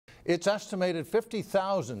It's estimated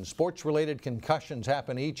 50,000 sports-related concussions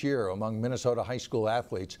happen each year among Minnesota high school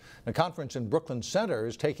athletes. A conference in Brooklyn Center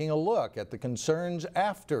is taking a look at the concerns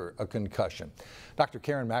after a concussion. Dr.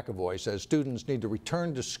 Karen McAvoy says students need to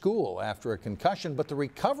return to school after a concussion, but the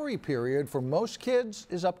recovery period for most kids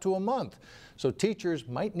is up to a month. So teachers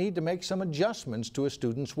might need to make some adjustments to a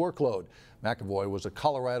student's workload. McAvoy was a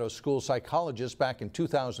Colorado school psychologist back in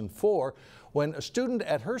 2004 when a student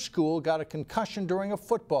at her school got a concussion during a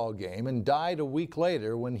football game and died a week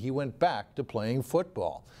later when he went back to playing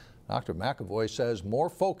football. Dr. McAvoy says more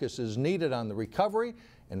focus is needed on the recovery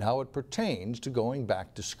and how it pertains to going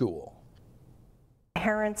back to school.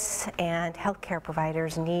 Parents and healthcare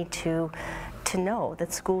providers need to know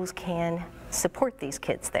that schools can support these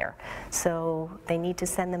kids there. So they need to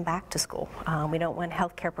send them back to school. We don't want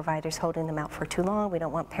healthcare providers holding them out for too long. We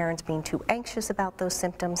don't want parents being too anxious about those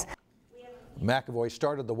symptoms. McAvoy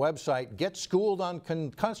started the website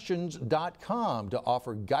GetSchooledOnConcussions.com to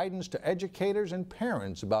offer guidance to educators and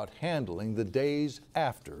parents about handling the days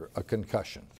after a concussion.